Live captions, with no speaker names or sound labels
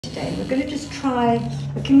today. We're going to just try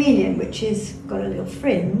a chameleon, which has got a little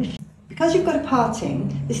fringe. Because you've got a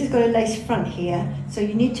parting, this has got a lace front here, so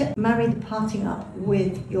you need to marry the parting up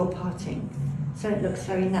with your parting, so it looks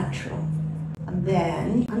very natural. And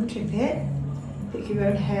then unclip it, pick your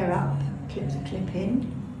own hair up, clip the clip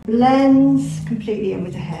in, blends completely in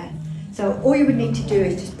with the hair. So all you would need to do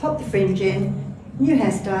is just pop the fringe in, new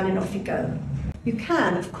hairstyle, and off you go. You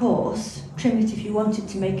can, of course, trim it if you wanted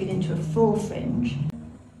to make it into a full fringe.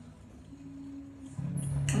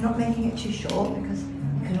 I'm not making it too short because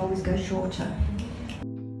you can always go shorter.